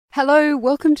Hello,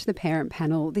 welcome to the Parent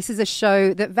Panel. This is a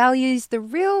show that values the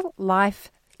real-life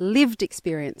lived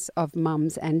experience of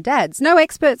mums and dads. No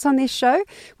experts on this show.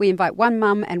 We invite one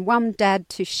mum and one dad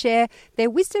to share their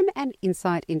wisdom and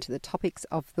insight into the topics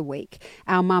of the week.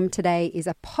 Our mum today is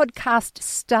a podcast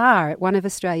star at one of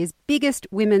Australia's biggest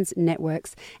women's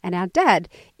networks, and our dad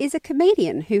is a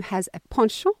comedian who has a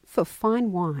penchant for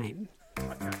fine wine.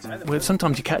 Well,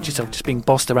 sometimes you catch yourself just being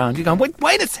bossed around. You're going,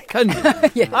 wait a second.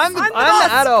 Yes. I'm the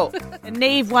adult. And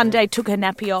Neve one day took her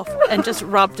nappy off and just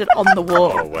rubbed it on the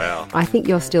wall. Oh, wow. I think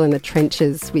you're still in the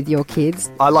trenches with your kids.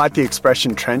 I like the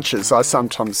expression trenches. I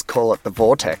sometimes call it the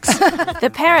vortex. The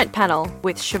Parent Panel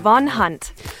with Siobhan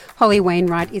Hunt. Holly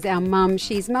Wainwright is our mum.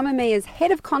 She's Mamma Mia's head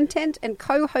of content and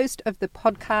co-host of the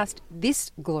podcast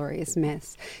This Glorious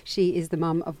Mess. She is the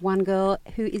mum of one girl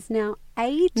who is now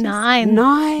 8.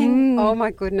 9. Oh,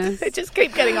 my goodness. They just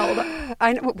keep getting older.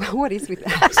 I know. Well, what is with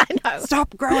that? I know.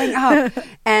 Stop growing up.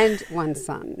 And one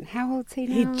son. How old's he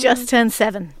now? He just turned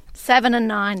 7. 7 and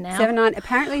 9 now. 7, 9.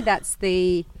 Apparently that's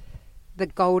the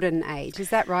golden age.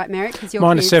 Is that right, Merrick?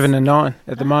 Mine are 7 and 9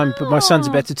 at the moment, but my son's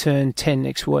about to turn 10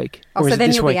 next week. Oh, Or so is it then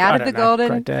this you'll week? be out I of the don't know. golden.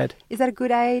 Great dad. Is that a good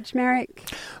age, Merrick?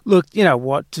 Look, you know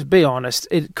what? To be honest,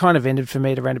 it kind of ended for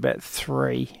me at around about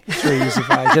 3 years of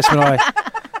age.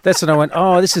 That's when I went,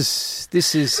 oh, this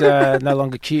is no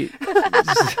longer cute.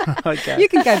 Okay. You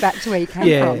can go back to where you came from.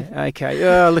 Yeah, okay.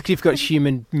 Oh, look, you've got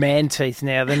human man teeth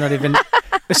now. They're not even...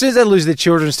 As soon as they lose their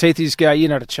children's teeth, you just go, you're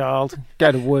not a child.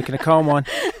 Go to work in a coal mine.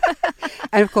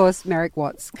 And, of course, Merrick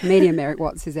Watts, comedian Merrick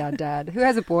Watts is our dad, who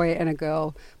has a boy and a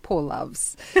girl, poor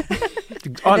loves. I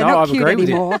They're know, not I cute agree with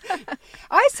you. anymore.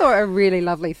 I saw a really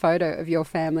lovely photo of your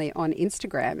family on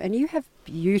Instagram, and you have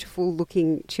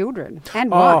beautiful-looking children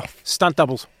and wife. Stunt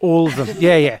doubles, all of them.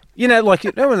 Yeah. You know, like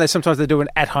when sometimes they do an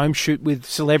at-home shoot with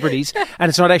celebrities, and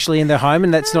it's not actually in their home,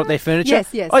 and that's not their furniture.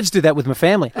 Yes. I just do that with my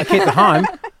family. I keep the home,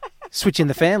 switch in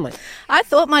the family. I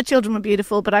thought my children were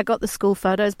beautiful, but I got the school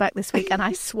photos back this week, and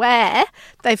I swear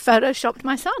they photoshopped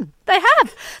my son. They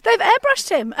have. They've airbrushed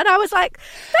him. And I was like,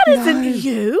 that isn't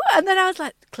you. And then I was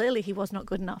like, clearly he was not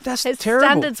good enough. That's His terrible.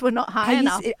 standards were not high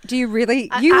enough. Do you really?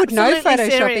 I'm You would know absolutely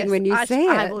photoshopping serious. when you see it.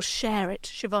 I will share it,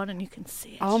 Siobhan, and you can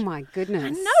see it. Oh, my goodness. I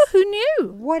know, who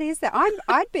knew? What is that?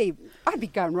 I'd be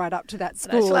going right up to that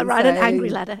school. Shall I and write an say- angry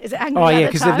letter? Is it angry Oh, letter yeah,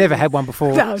 because they've time? never had one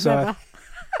before. No, so never.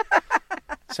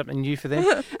 something new for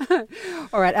them.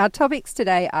 All right, our topics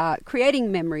today are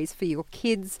creating memories for your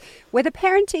kids, whether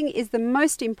parenting is the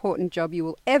most important job you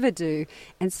will ever do,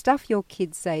 and stuff your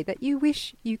kids say that you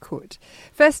wish you could.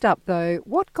 First up, though,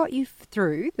 what got you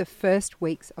through the first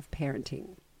weeks of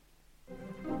parenting?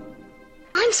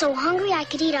 I'm so hungry I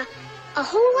could eat a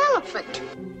whole elephant.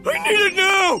 I need it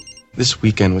now! This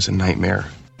weekend was a nightmare.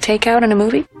 Takeout and a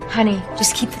movie? Honey,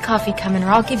 just keep the coffee coming or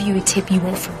I'll give you a tip you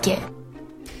won't forget.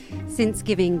 Since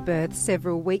giving birth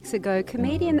several weeks ago,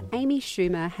 comedian Amy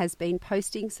Schumer has been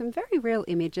posting some very real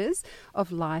images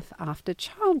of life after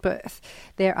childbirth.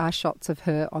 There are shots of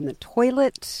her on the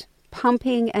toilet,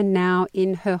 pumping, and now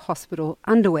in her hospital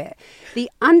underwear.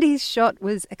 The undies shot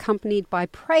was accompanied by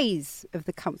praise of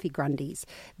the comfy grundies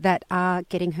that are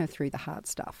getting her through the hard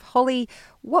stuff. Holly,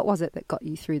 what was it that got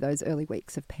you through those early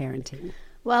weeks of parenting?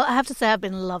 Well, I have to say I've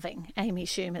been loving Amy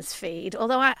Schumer's feed,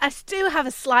 although I still have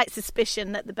a slight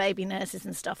suspicion that the baby nurses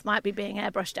and stuff might be being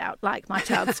airbrushed out like my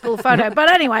child's school photo. But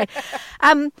anyway,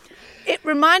 it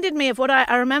reminded me of what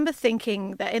I remember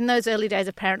thinking that in those early days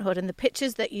of parenthood and the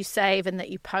pictures that you save and that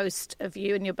you post of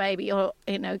you and your baby or,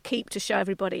 keep to show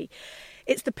everybody,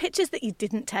 it's the pictures that you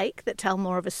didn't take that tell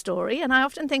more of a story. And I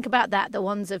often think about that, the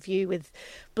ones of you with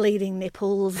bleeding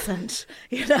nipples and,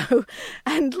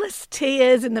 endless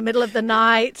tears in the middle of the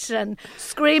night and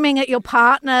screaming at your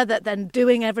partner that then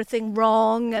doing everything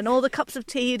wrong and all the cups of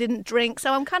tea you didn't drink.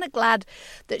 So I'm kind of glad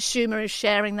that Schumer is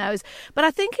sharing those. But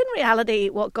I think in reality,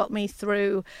 what got me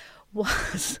through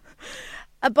was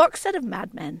a box set of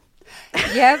Mad Men.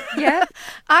 Yeah.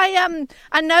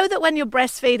 I know that when you're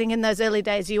breastfeeding in those early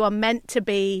days, you are meant to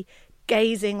be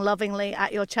gazing lovingly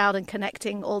at your child and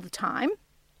connecting all the time.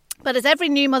 But as every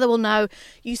new mother will know,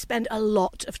 you spend a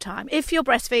lot of time. If you're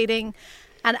breastfeeding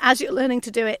and as you're learning to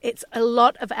do it, it's a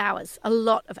lot of hours.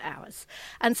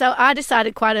 And so I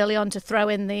decided quite early on to throw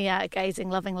in the gazing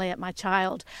lovingly at my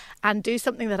child and do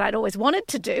something that I'd always wanted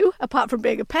to do, apart from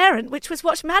being a parent, which was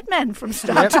watch Mad Men from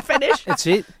start to finish. That's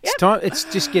it. It's time. It's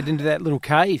just get into that little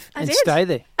cave and stay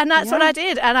there. And that's what I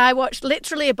did. And I watched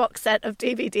literally a box set of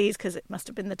DVDs because it must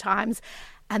have been the times.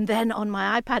 And then on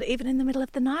my iPad, even in the middle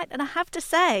of the night. And I have to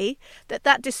say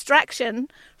that distraction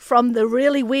from the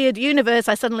really weird universe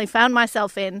I suddenly found myself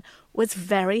yourself in was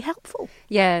very helpful.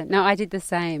 Yeah, no, I did the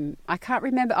same. I can't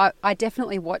remember. I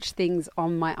definitely watched things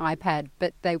on my iPad,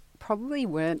 but they probably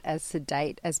weren't as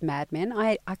sedate as Mad Men.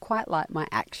 I quite like my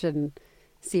action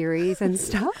series and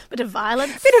stuff. Bit of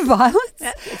violence. Bit of violence.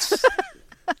 Yeah. It's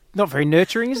not very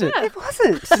nurturing, is it? It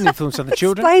wasn't. Doesn't influence other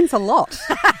children. Explains a lot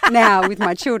now with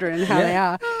my children and how they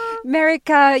are. Merrick,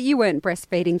 you weren't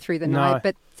breastfeeding through the night,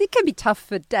 but it can be tough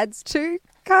for dads too,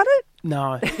 can't it?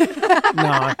 No.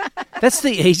 That's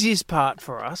the easiest part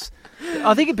for us.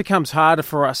 I think it becomes harder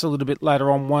for us a little bit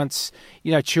later on once,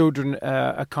 children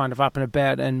are kind of up and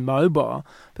about and mobile.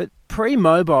 But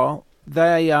pre-mobile,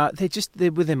 they're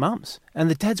with their mums. And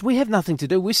the dads, we have nothing to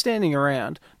do. We're standing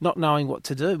around not knowing what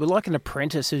to do. We're like an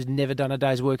apprentice who's never done a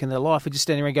day's work in their life. We're just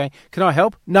standing around going, can I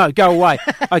help? No, go away.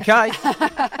 Okay.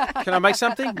 Can I make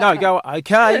something? No, go,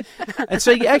 okay. And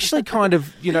so you actually kind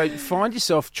of, find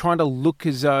yourself trying to look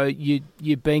as though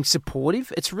you're being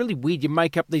supportive. It's really weird. You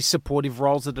make up these supportive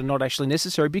roles that are not actually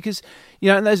necessary because,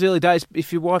 in those early days,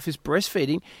 if your wife is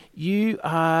breastfeeding, you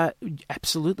are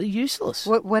absolutely useless.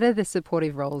 What are the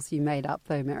supportive roles you made up,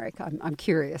 though, Merrick? I'm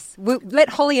curious. Let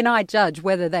Holly and I judge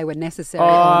whether they were necessary or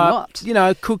not.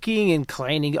 Cooking and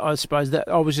cleaning, I suppose that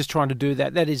I was just trying to do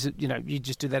that. That is, you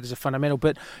just do that as a fundamental.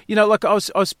 But, like I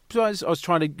was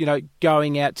trying to,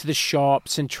 going out to the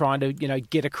shops and trying to,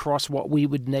 get across what we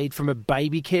would need from a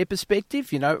baby care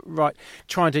perspective, right,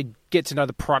 trying to get to know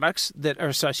the products that are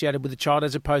associated with the child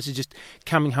as opposed to just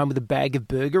coming home with a bag of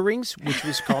burger rings, which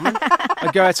was common.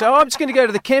 I'd go out and say, I'm just going to go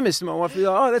to the chemist. And my wife would be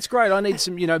like, that's great. I need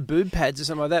some, boob pads or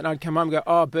something like that. And I'd come home and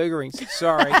go, burger rings.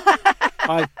 Sorry.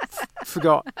 I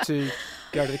forgot to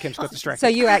go to the chemist, got distracted. So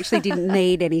you actually didn't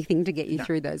need anything to get you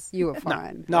through those. You were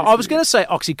fine. No, I was going to say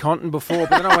OxyContin before,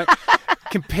 but then I went,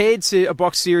 compared to a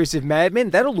box series of Mad Men,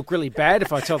 that'll look really bad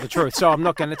if I tell the truth. So I'm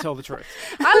not going to tell the truth.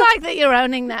 I like that you're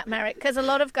owning that, Merrick, because a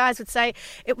lot of guys would say,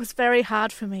 it was very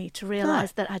hard for me to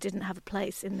realise that I didn't have a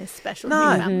place in this special new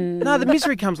family. No, the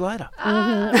misery comes later.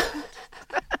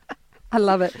 I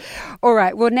love it. All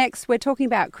right, well, next we're talking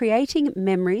about creating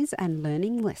memories and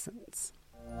learning lessons.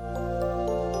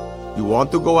 You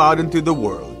want to go out into the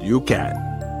world, you can.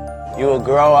 You will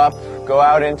grow up, go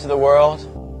out into the world.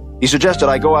 He suggested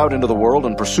I go out into the world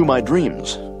and pursue my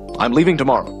dreams. I'm leaving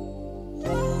tomorrow.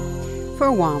 For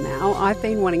a while now, I've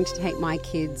been wanting to take my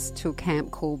kids to a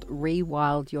camp called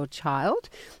Rewild Your Child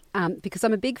because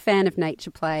I'm a big fan of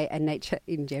nature play and nature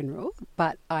in general,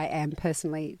 but I am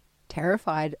personally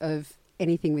terrified of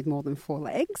anything with more than 4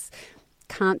 legs.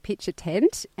 Can't pitch a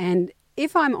tent, and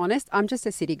if I'm honest, I'm just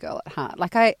a city girl at heart.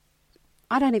 Like I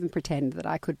don't even pretend that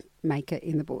I could make it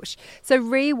in the bush. So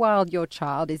Rewild Your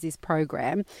Child is this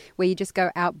program where you just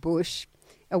go out bush,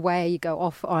 away you go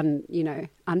off on,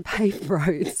 unpaved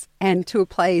roads and to a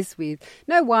place with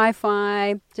no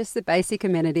Wi-Fi, just the basic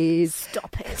amenities.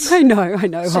 Stop it. I know,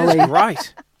 Holly.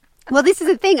 Right. Well, this is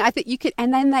the thing. I think you could,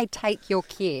 and then they take your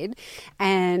kid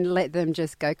and let them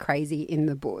just go crazy in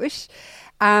the bush.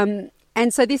 And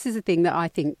so this is the thing that I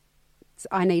think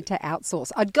I need to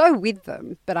outsource. I'd go with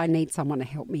them, but I need someone to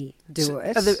help me do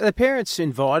it. Are the parents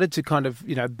invited to kind of,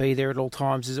 be there at all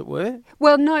times, as it were?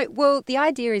 Well, no. Well, the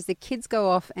idea is the kids go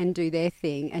off and do their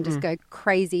thing and just go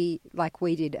crazy like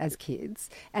we did as kids.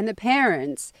 And the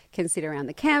parents can sit around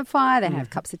the campfire, they have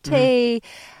cups of tea.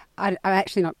 I'm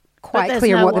actually not quite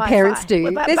clear on what the parents do.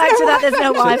 There's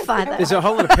no Wi-Fi there. There's a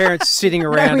whole lot of parents sitting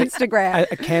around Instagram.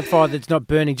 a campfire that's not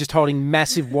burning, just holding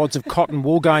massive wads of cotton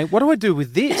wool going, what do I do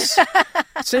with this?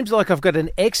 It seems like I've got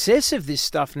an excess of this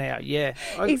stuff now. Yeah.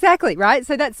 Exactly, right?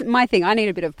 So that's my thing. I need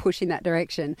a bit of push in that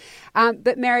direction.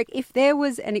 But Merrick, if there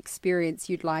was an experience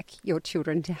you'd like your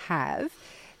children to have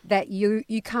that you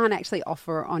can't actually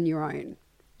offer on your own,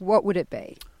 what would it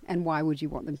be? And why would you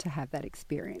want them to have that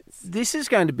experience? This is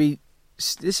going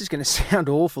to sound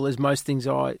awful, as most things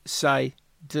I say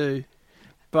do,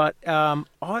 but I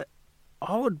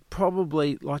would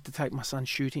probably like to take my son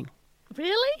shooting.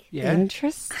 Really? Yeah.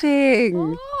 Interesting.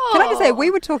 Oh. Can I just say,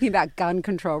 we were talking about gun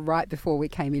control right before we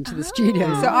came into the studio,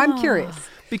 so I'm curious.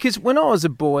 Because when I was a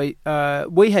boy,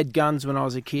 we had guns when I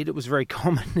was a kid. It was very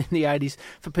common in the 80s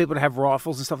for people to have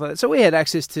rifles and stuff like that. So we had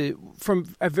access to,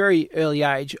 from a very early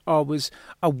age, I was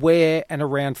aware and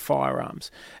around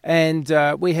firearms. And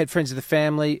we had friends of the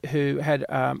family who had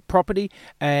property,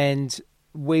 and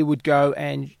we would go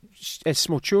and, as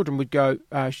small children, would go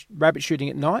rabbit shooting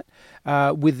at night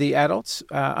with the adults,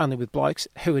 only with blokes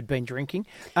who had been drinking.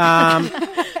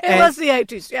 It was the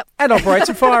 80s, yep. And operate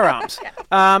some firearms.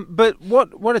 But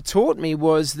what it taught me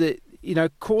was that,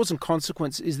 cause and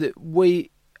consequence is that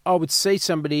I would see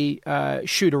somebody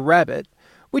shoot a rabbit.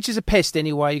 which is a pest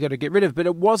anyway. You got to get rid of. But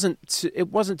it wasn't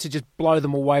to just blow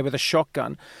them away with a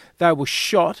shotgun. They were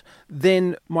shot.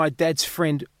 Then my dad's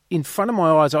friend, in front of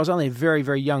my eyes, I was only a very,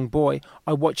 very young boy.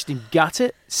 I watched him gut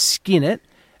it, skin it,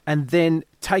 and then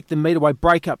take the meat away,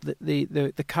 break up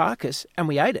the carcass, and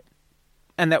we ate it.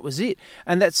 And that was it.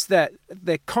 And that's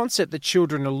the concept that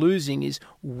children are losing is,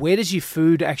 where does your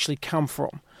food actually come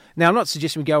from? Now, I'm not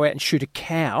suggesting we go out and shoot a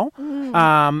cow,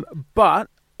 but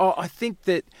I think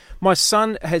that my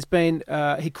son has been,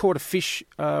 he caught a fish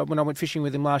when I went fishing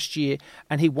with him last year,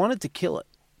 and he wanted to kill it.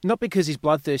 Not because he's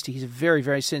bloodthirsty, he's a very,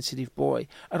 very sensitive boy.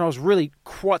 And I was really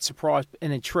quite surprised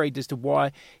and intrigued as to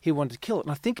why he wanted to kill it.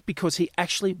 And I think because he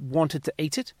actually wanted to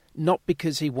eat it, not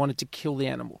because he wanted to kill the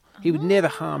animal. He would never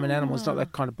harm an animal. He's not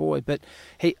that kind of boy. But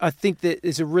I think that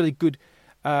there's a really good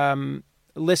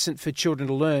lesson for children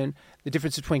to learn, the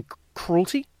difference between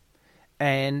cruelty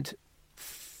and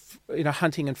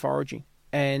hunting and foraging.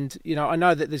 And, I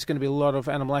know that there's going to be a lot of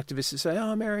animal activists that say,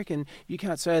 oh, Merrick, and you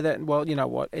can't say that. And, well, you know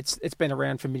what? It's been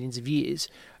around for millions of years.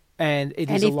 And it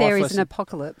is a life lesson. And if there is an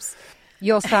apocalypse,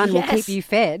 your son will keep you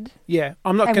fed. Yeah.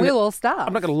 we'll all starve.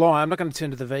 I'm not going to lie. I'm not going to turn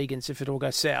to the vegans if it all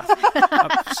goes south.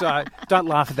 So don't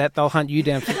laugh at that. They'll hunt you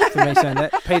down for me saying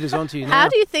that. Peter's onto you now. How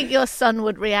do you think your son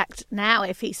would react now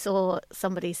if he saw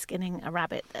somebody skinning a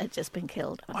rabbit that had just been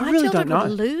killed? I really don't know.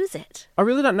 Would lose it. I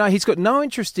really don't know. He's got no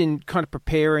interest in kind of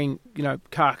preparing,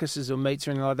 carcasses or meats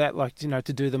or anything like that,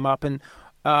 to do them up. And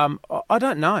I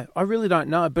don't know. I really don't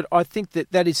know. But I think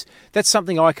that's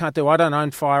something I can't do. I don't own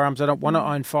firearms. I don't want to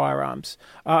own firearms.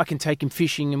 I can take him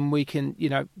fishing and we can,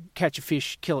 catch a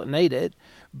fish, kill it and eat it.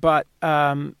 But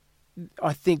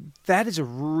I think that is a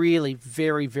really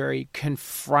very, very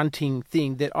confronting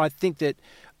thing that I think that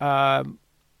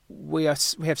we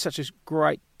have such a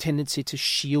great tendency to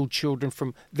shield children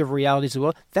from the realities of the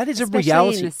world. That is especially a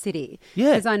reality. In the city.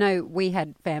 Yeah. Because I know we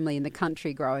had family in the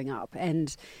country growing up,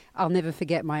 and I'll never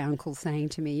forget my uncle saying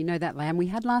to me, that lamb we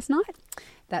had last night?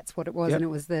 That's what it was, and it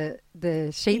was the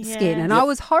sheepskin. And I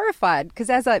was horrified because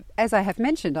as I have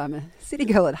mentioned, I'm a city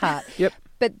girl at heart. Yep.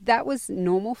 But that was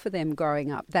normal for them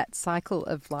growing up. That cycle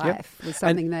of life was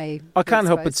something I can't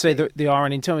help but see the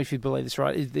irony, and tell me if you believe this,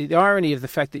 right, is the irony of the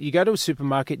fact that you go to a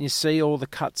supermarket and you see all the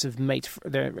cuts of meat,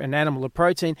 an animal or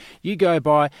protein, you go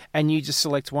by and you just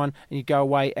select one and you go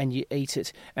away and you eat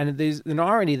it. And there's an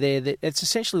irony there that it's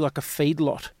essentially like a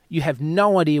feedlot. You have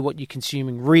no idea what you're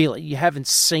consuming, really. You haven't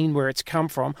seen where it's come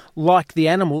from, like the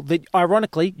animal that,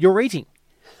 ironically, you're eating.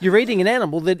 You're eating an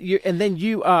animal and then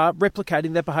you are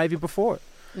replicating that behaviour before it.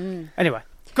 Anyway,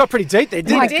 got pretty deep there,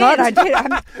 didn't it? Oh, my God, I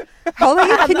did. Holly,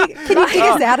 can you dig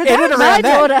us out of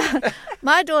that?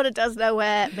 My daughter does know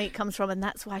where meat comes from, and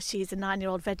that's why she's a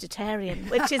 9-year-old vegetarian,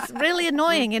 which is really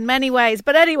annoying in many ways.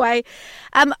 But anyway,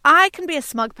 I can be a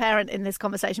smug parent in this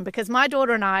conversation because my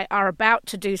daughter and I are about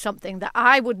to do something that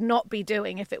I would not be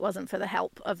doing if it wasn't for the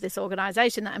help of this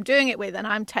organisation that I'm doing it with. And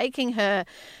I'm taking her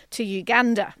to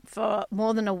Uganda for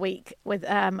more than a week with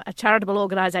a charitable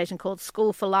organisation called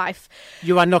School for Life.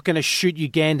 You are not going to shoot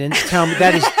Ugandans. Tell me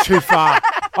that is too far.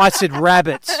 I said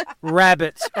rabbits.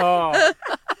 Oh,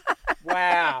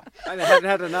 wow. I haven't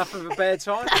had enough of a bad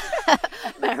time.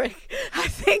 Merrick, I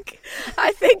think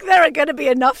there are going to be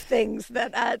enough things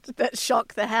that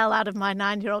shock the hell out of my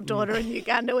 9-year-old daughter in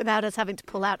Uganda without us having to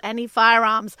pull out any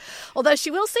firearms. Although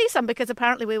she will see some because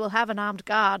apparently we will have an armed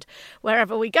guard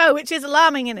wherever we go, which is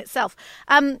alarming in itself.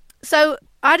 So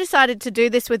I decided to do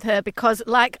this with her because,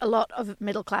 like a lot of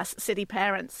middle-class city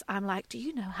parents, I'm like, do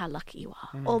you know how lucky you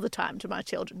are all the time to my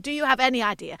children? Do you have any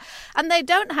idea? And they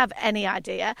don't have any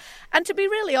idea. And to be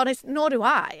really honest, nor do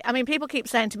I. I mean, people keep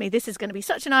saying to me, this is going to be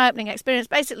such an eye-opening experience.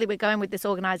 Basically, we're going with this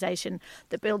organisation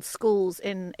that builds schools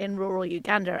in rural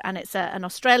Uganda, and it's an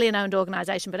Australian-owned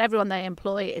organisation, but everyone they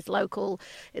employ is local,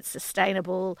 it's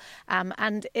sustainable,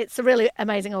 and it's a really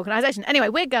amazing organisation. Anyway,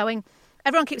 we're going.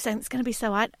 Everyone keeps saying it's going to be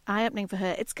so eye-opening for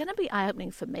her. It's going to be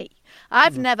eye-opening for me.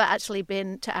 I've never actually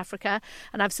been to Africa,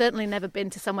 and I've certainly never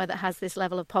been to somewhere that has this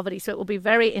level of poverty, so it will be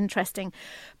very interesting.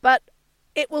 But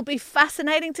it will be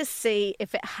fascinating to see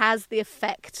if it has the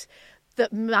effect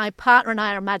that my partner and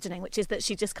I are imagining, which is that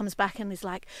she just comes back and is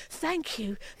like, thank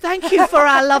you for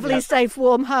our lovely, safe,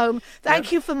 warm home.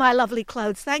 Thank you for my lovely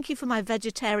clothes. Thank you for my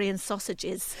vegetarian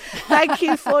sausages. Thank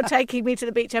you for taking me to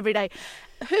the beach every day.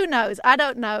 Who knows? I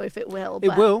don't know if it will.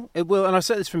 It will. And I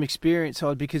say this from experience,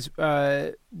 Holly, because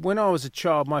when I was a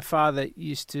child, my father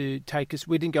used to take us.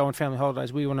 We didn't go on family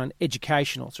holidays. We went on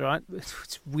educationals, right?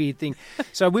 It's a weird thing.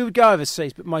 So we would go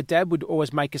overseas, but my dad would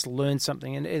always make us learn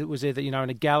something. And it was either, in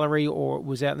a gallery or it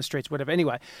was out in the streets, whatever.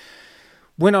 Anyway,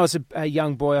 when I was a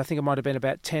young boy, I think I might have been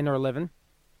about 10 or 11,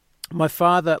 my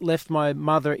father left my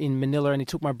mother in Manila, and he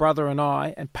took my brother and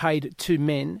I and paid 2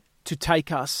 men to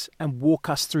take us and walk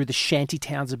us through the shanty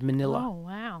towns of Manila. Oh,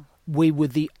 wow. We were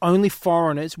the only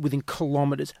foreigners within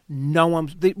kilometres. No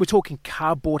one. We're talking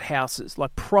cardboard houses,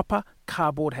 like proper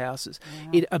cardboard houses.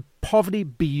 Wow. A poverty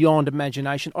beyond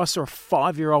imagination. I saw a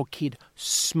 5-year-old kid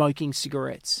smoking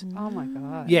cigarettes. Oh my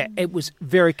God. Yeah, it was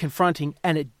very confronting,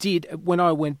 and it did. When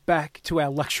I went back to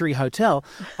our luxury hotel,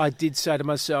 I did say to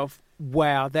myself,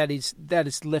 wow, that is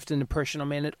left an impression on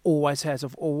me, and it always has.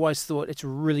 I've always thought it's a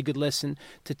really good lesson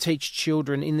to teach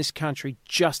children in this country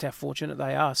just how fortunate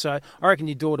they are. So I reckon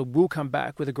your daughter will come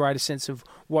back with a greater sense of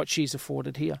what she's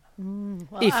afforded here.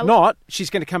 Well, if not,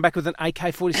 she's going to come back with an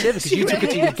AK-47 because you took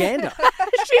it to Uganda.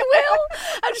 She will.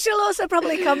 And she'll also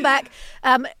probably come back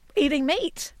eating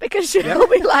meat because she'll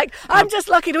be like, I'm just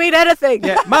lucky to eat anything.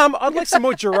 Yeah, Mum, I'd like some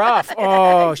more giraffe.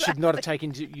 Oh, should not have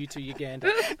taken you to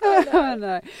Uganda. Oh,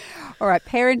 no. All right,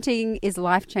 parenting is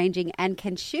life-changing and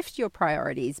can shift your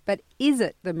priorities, but is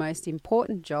it the most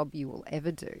important job you will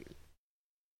ever do?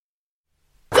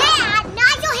 Dad,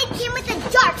 Nigel hit Kim with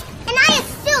a dart, and I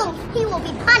assume he will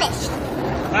be punished.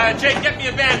 Jake, get me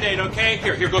a Band-Aid, okay?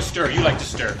 Here, go stir. You like to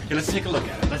stir. Here, let's take a look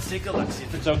at it. Let's take a look, see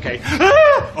if it's okay.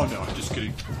 Ah! Oh, no, I'm just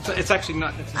kidding. It's actually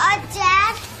not.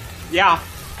 Dad? Yeah?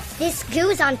 This goo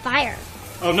is on fire.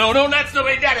 Oh, no, that's the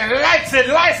way down. Nice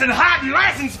and hot and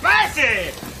nice and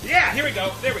spicy. Yeah, here we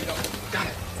go. There we go. Got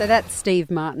it. So that's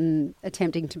Steve Martin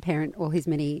attempting to parent all his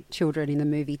many children in the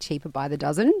movie Cheaper by the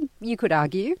Dozen. You could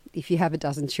argue, if you have a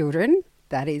dozen children,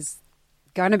 that is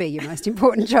going to be your most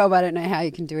important job. I don't know how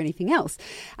you can do anything else.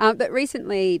 But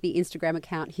recently, the Instagram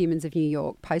account Humans of New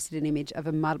York posted an image of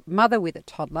a mother with a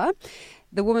toddler.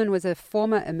 The woman was a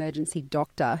former emergency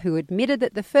doctor who admitted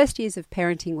that the first years of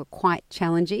parenting were quite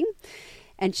challenging.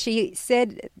 And she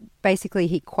said, basically,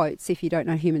 he quotes, if you don't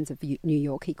know Humans of New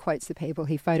York, he quotes the people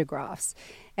he photographs.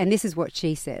 And this is what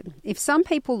she said. If some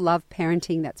people love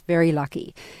parenting, that's very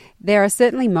lucky. There are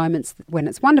certainly moments when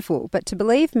it's wonderful, but to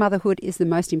believe motherhood is the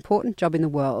most important job in the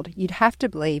world, you'd have to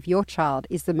believe your child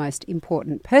is the most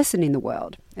important person in the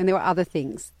world. And there were other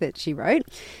things that she wrote.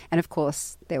 And of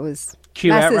course, there was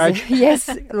outrage. Yes,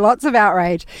 lots of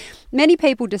outrage. Many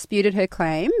people disputed her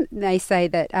claim. They say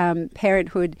that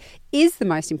parenthood is the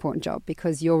most important job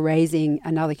because you're raising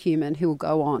another human who will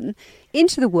go on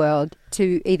into the world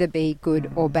to either be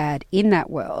good or bad in that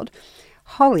world.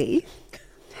 Holly,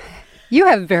 you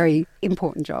have a very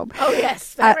important job. Oh,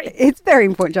 yes, very. It's a very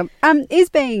important job. Is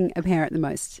being a parent the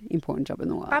most important job in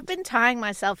the world? I've been tying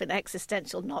myself in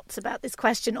existential knots about this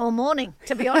question all morning,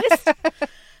 to be honest.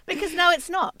 Because no, it's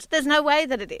not. There's no way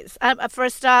that it is. For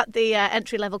a start, the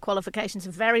entry-level qualifications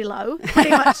are very low. Pretty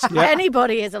much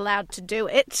anybody is allowed to do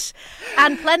it.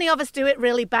 And plenty of us do it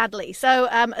really badly. So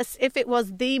if it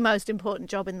was the most important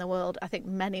job in the world, I think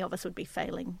many of us would be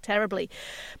failing terribly.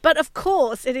 But of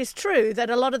course, it is true that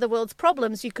a lot of the world's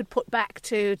problems you could put back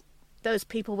to those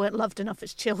people weren't loved enough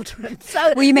as children.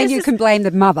 So well, you mean you can blame the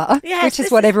mother, which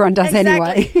is what everyone does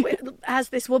exactly, anyway. As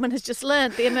this woman has just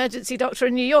learned, the emergency doctor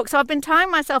in New York. So I've been tying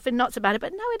myself in knots about it,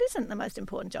 but no, it isn't the most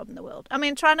important job in the world. I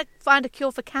mean, trying to find a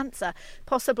cure for cancer,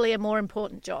 possibly a more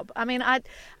important job. I mean, I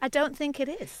don't think it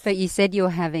is. But you said you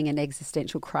were having an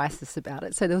existential crisis about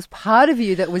it. So there was part of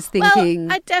you that was thinking...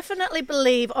 Well, I definitely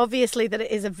believe, obviously, that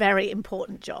it is a very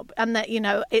important job and that,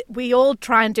 we all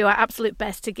try and do our absolute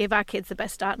best to give our kids the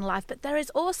best start in life. But there is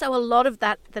also a lot of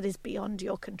that is beyond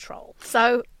your control.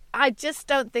 So I just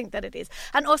don't think that it is.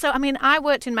 And also, I mean, I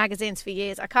worked in magazines for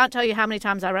years. I can't tell you how many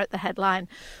times I wrote the headline,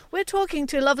 we're talking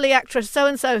to lovely actress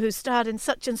so-and-so who starred in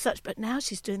such and such, but now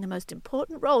she's doing the most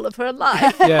important role of her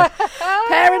life.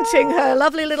 Parenting her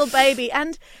lovely little baby.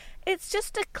 And it's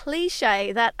just a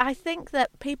cliche that I think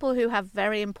that people who have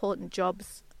very important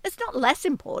jobs, it's not less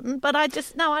important, but I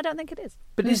don't think it is.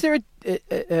 But is there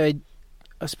a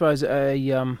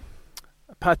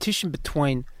partition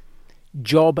between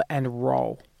job and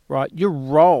role, right? Your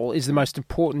role is the most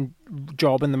important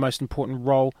job and the most important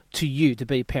role to you to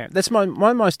be a parent. That's my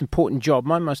most important job.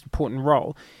 My most important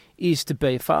role is to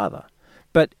be a father.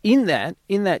 But in that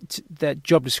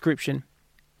job description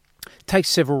takes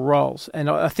several roles. And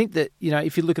I think that,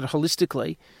 if you look at it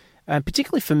holistically,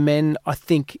 particularly for men, I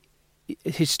think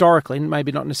historically,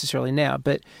 maybe not necessarily now,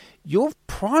 but your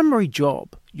primary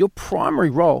job, your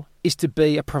primary role is to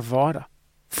be a provider.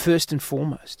 First and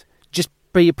foremost, just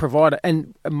be a provider.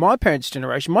 And my parents'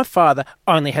 generation, my father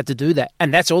only had to do that,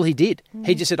 and that's all he did.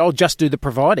 He just said, I'll just do the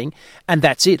providing, and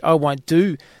that's it. I won't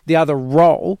do the other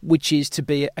role, which is to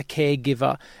be a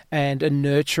caregiver and a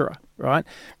nurturer, right?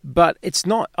 But it's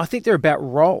not. I think they're about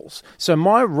roles. So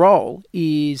my role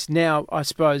is now, I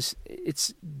suppose,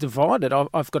 it's divided.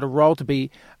 I've got a role to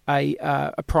be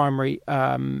a primary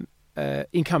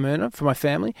income earner for my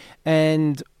family,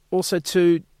 and also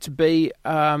to be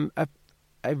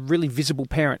a really visible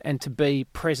parent and to be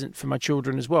present for my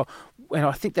children as well. And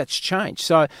I think that's changed.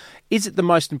 So is it the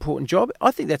most important job?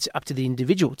 I think that's up to the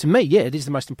individual. To me, yeah, it is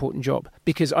the most important job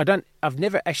because I've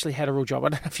never actually had a real job. I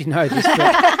don't know if you know this,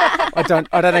 but I don't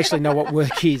actually know what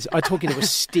work is. I talk into a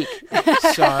stick. But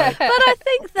I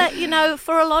think that,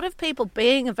 for a lot of people,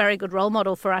 being a very good role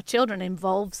model for our children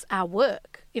involves our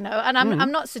work. And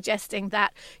I'm not suggesting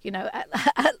that,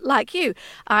 like you,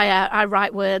 I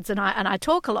write words and I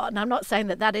talk a lot, and I'm not saying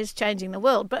that is changing the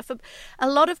world. But for a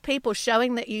lot of people,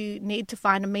 showing that you need to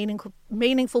find a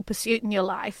meaningful pursuit in your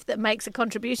life that makes a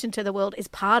contribution to the world is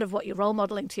part of what you're role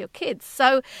modeling to your kids.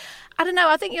 So I don't know.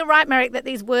 I think you're right, Merrick, that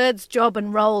these words, job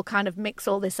and role, kind of mix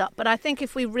all this up. But I think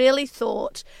if we really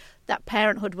thought that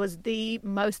parenthood was the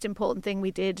most important thing we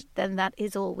did, then that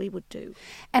is all we would do.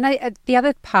 And the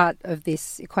other part of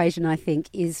this equation, I think,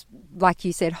 is, like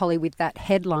you said, Holly, with that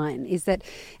headline, is that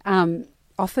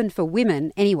often for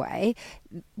women anyway,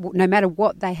 no matter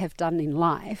what they have done in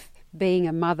life, being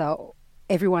a mother,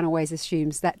 everyone always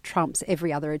assumes that trumps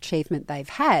every other achievement they've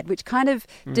had, which kind of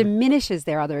diminishes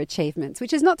their other achievements,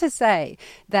 which is not to say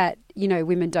that,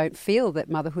 women don't feel that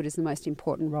motherhood is the most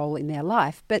important role in their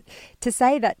life. But to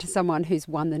say that to someone who's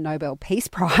won the Nobel Peace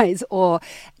Prize or,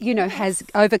 has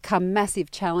overcome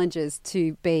massive challenges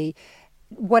to be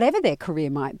whatever their career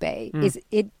might be,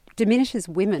 it diminishes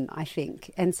women, I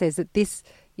think, and says that this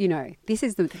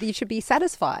is you should be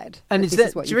satisfied. And do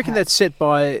you reckon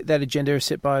that agenda is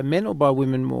set by men or by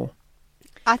women more?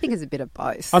 I think it's a bit of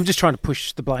both. I'm just trying to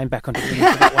push the blame back onto women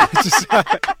for that one.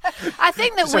 I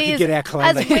think that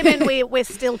as women, we're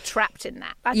still trapped in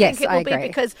that. I think it will be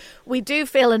because we do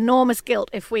feel enormous guilt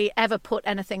if we ever put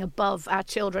anything above our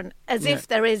children, as if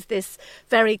there is this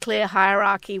very clear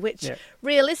hierarchy, which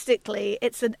realistically,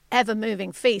 it's an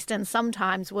ever-moving feast, and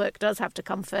sometimes work does have to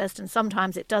come first, and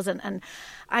sometimes it doesn't. And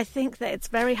I think that it's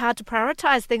very hard to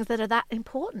prioritise things that are that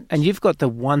important. And you've got the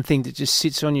one thing that just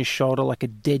sits on your shoulder like a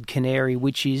dead canary,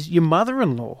 which is your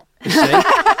mother-in-law. You see?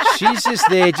 She's just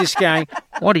there just going,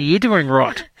 what are you doing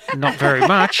right? Not very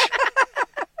much.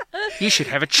 You should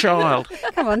have a child.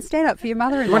 Come on, stand up for your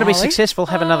mother-in-law. You want to be successful,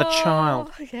 have another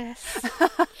child. Yes.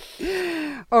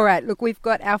 All right, look, we've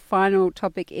got our final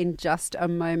topic in just a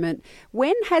moment.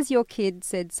 When has your kid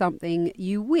said something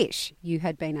you wish you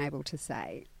had been able to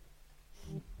say?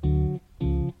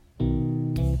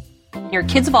 Your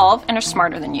kids evolve and are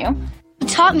smarter than you. He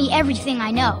taught me everything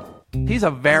I know. He's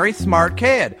a very smart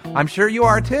kid. I'm sure you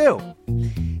are too.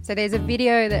 So there's a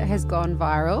video that has gone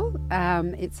viral.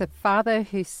 It's a father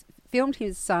who filmed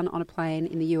his son on a plane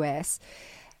in the US,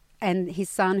 and his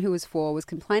son, who was 4, was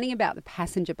complaining about the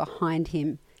passenger behind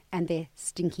him and their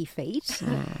stinky feet.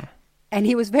 And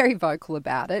he was very vocal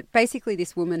about it. Basically,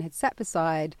 this woman had sat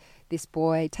beside this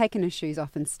boy, taken his shoes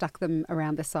off and stuck them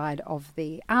around the side of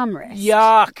the armrest.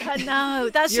 Yuck. No,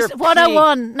 that's just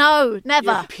 101. No, never.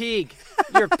 You're a pig.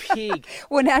 You're a pig.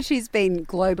 Well, now she's been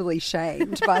globally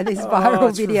shamed by this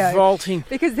viral video. Revolting.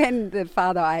 Because then the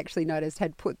father, I actually noticed,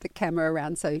 had put the camera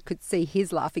around so you could see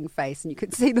his laughing face and you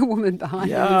could see the woman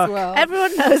behind him as well.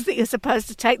 Everyone knows that you're supposed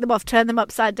to take them off, turn them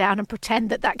upside down and pretend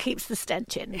that keeps the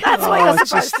stench in. That's what you're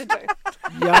supposed to do.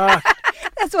 Yuck.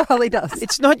 That's what Holly does.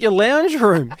 It's not your lounge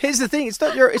room. Here's the thing. It's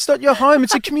not your home.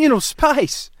 It's a communal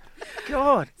space.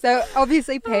 God. So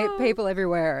obviously people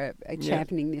everywhere are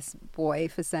championing this boy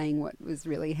for saying what was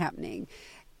really happening.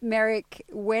 Merrick,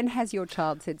 when has your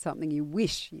child said something you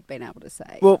wish you'd been able to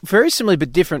say? Well, very similar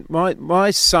but different. My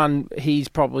son, he's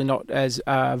probably not as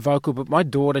vocal, but my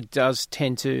daughter does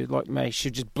tend to, like me,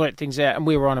 she'll just blurt things out. And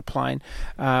we were on a plane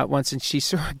once and she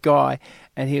saw a guy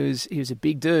and he was a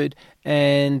big dude.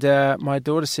 And my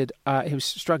daughter said he was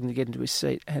struggling to get into his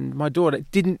seat. And my daughter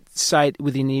didn't say it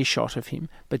within earshot of him,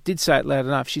 but did say it loud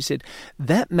enough. She said,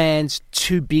 "That man's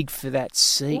too big for that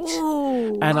seat."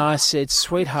 Ooh. And I said,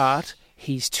 "Sweetheart,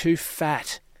 he's too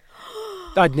fat."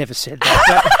 I'd never said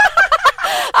that.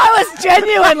 I was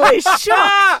genuinely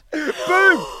shocked.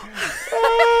 Boom.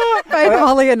 Both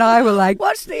Holly and I were like,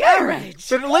 "What's the outrage?"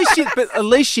 But at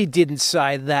least she didn't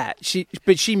say that. She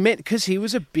meant because he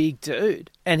was a big dude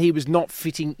and he was not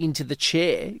fitting into the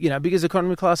chair. Because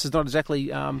economy class is not exactly,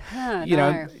 it's not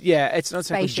exactly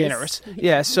Spacious. generous.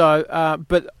 Yeah. So,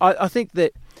 but I think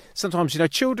that sometimes,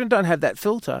 children don't have that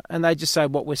filter and they just say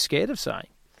what we're scared of saying.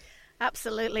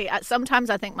 Absolutely. Sometimes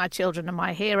I think my children are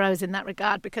my heroes in that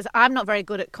regard because I'm not very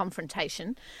good at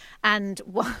confrontation. And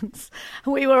once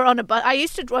we were on a bus,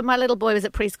 when my little boy was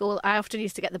at preschool, I often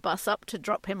used to get the bus up to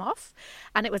drop him off.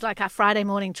 And it was like our Friday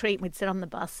morning treat. We'd sit on the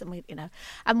bus and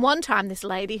and one time this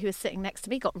lady who was sitting next to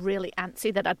me got really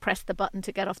antsy that I'd pressed the button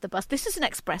to get off the bus. This is an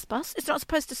express bus. It's not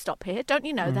supposed to stop here. Don't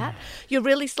you know that? You're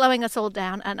really slowing us all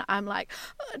down. And I'm like,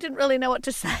 I didn't really know what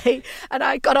to say. And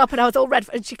I got up and I was all red.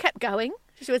 And she kept going.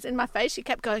 She was in my face. She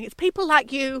kept going, it's people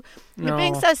like you. You're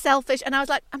being so selfish. And I was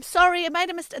like, I'm sorry. I made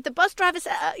a mistake. The bus driver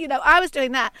said, I was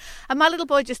doing that. And my little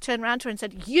boy just turned around to her and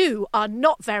said, you are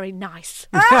not very nice.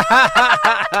 And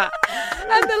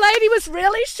the lady was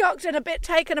really shocked and a bit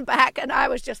taken aback. And I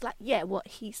was just like, yeah, what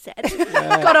he said.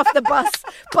 Got off the bus,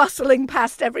 bustling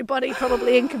past everybody,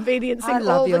 probably inconveniencing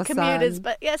all the commuters. Son.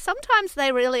 But yeah, sometimes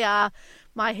they really are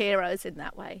my heroes in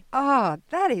that way. Oh,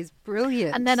 that is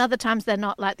brilliant. And then other times they're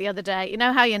not, like the other day. You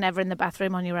know how you're never in the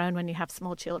bathroom on your own when you have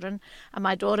small children? And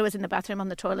my daughter was in the bathroom on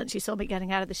the toilet and she saw me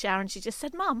getting out of the shower and she just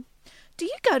said, Mum, do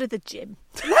you go to the gym?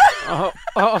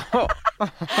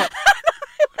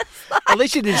 At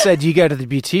least you didn't say, do you go to the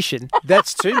beautician?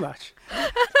 That's too much.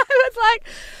 And I was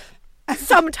like,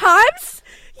 sometimes,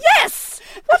 yes.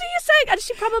 What are you saying? And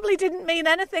she probably didn't mean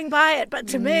anything by it, but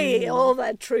to me, all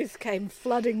that truth came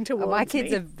flooding towards me. My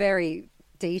kids are very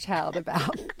detailed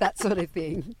about that sort of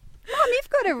thing. Mum, you've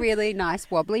got a really nice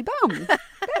wobbly bum.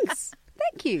 Thanks.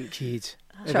 Thank you. Kids.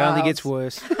 It only gets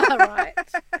worse. All right.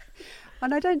 Oh,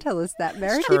 no, don't tell us that,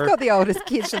 Merrick. You've got the oldest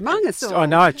kids among us all. I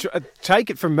know. Take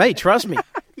it from me. Trust me.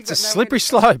 It's a slippery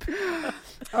slope.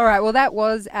 All right, well, that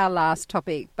was our last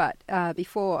topic. But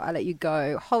before I let you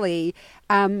go, Holly,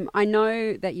 I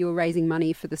know that you're raising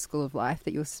money for the School of Life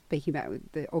that you're speaking about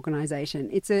with the organisation.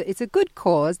 It's a good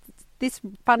cause. This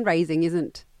fundraising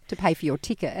isn't to pay for your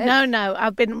ticket. No.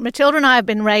 Matilda and I have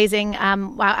been raising,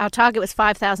 our target was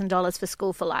 $5,000 for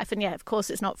School for Life. And yeah, of course,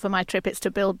 it's not for my trip. It's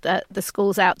to build the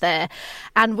schools out there.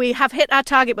 And we have hit our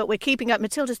target, but we're keeping up.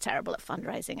 Matilda's terrible at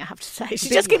fundraising, I have to say. She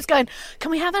just keeps going, can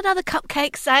we have another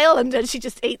cupcake sale? And then she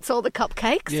just eats all the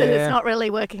cupcakes and it's not really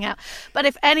working out. But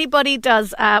if anybody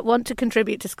does want to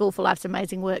contribute to School for Life's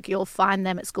amazing work, you'll find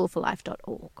them at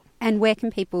schoolforlife.org. And where can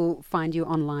people find you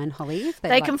online, Holly?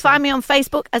 They can find me on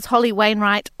Facebook as Holly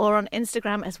Wainwright or on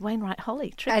Instagram as Wainwright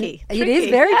Holly. Tricky. It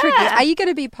is very tricky. Are you going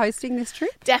to be posting this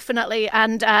trip? Definitely,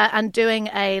 and doing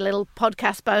a little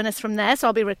podcast bonus from there. So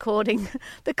I'll be recording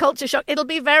the culture shock. It'll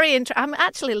be very interesting. I'm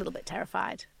actually a little bit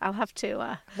terrified. I'll have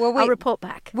to. I'll report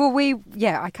back. Well,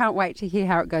 I can't wait to hear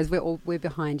how it goes. We're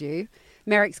behind you.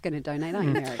 Merrick's going to donate, aren't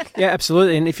you, Merrick? Yeah,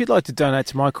 absolutely. And if you'd like to donate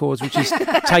to my cause, which is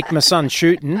take my son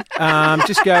shooting,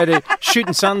 just go to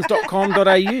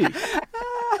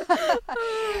shootingsons.com.au.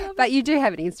 But you do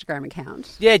have an Instagram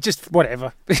account. Yeah, just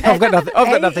whatever. I've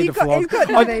got nothing to flog.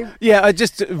 I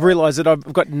just realised that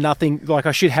I've got nothing. Like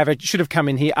I should have come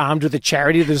in here armed with a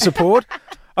charity to support.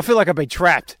 I feel like I've been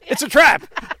trapped. It's a trap.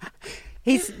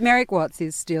 Merrick Watts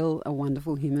is still a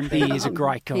wonderful human being. He is a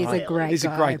great guy. He's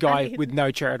a great guy with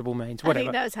no charitable means. Whatever.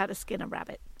 And he knows how to skin a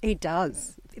rabbit. He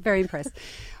does. Very impressed.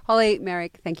 Holly,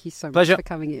 Merrick, thank you so Pleasure. much for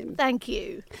coming in. Thank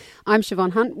you. I'm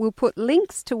Siobhan Hunt. We'll put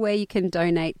links to where you can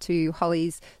donate to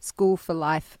Holly's School for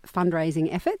Life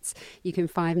fundraising efforts. You can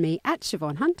find me at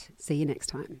Siobhan Hunt. See you next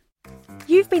time.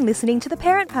 You've been listening to The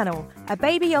Parent Panel, a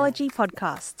babyology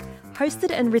podcast, hosted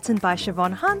and written by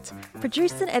Siobhan Hunt,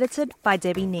 produced and edited by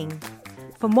Debbie Ning.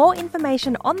 For more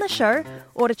information on the show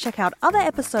or to check out other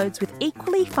episodes with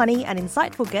equally funny and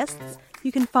insightful guests,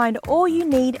 you can find all you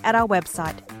need at our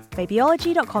website,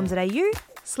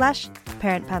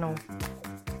 babyology.com.au/parentpanel.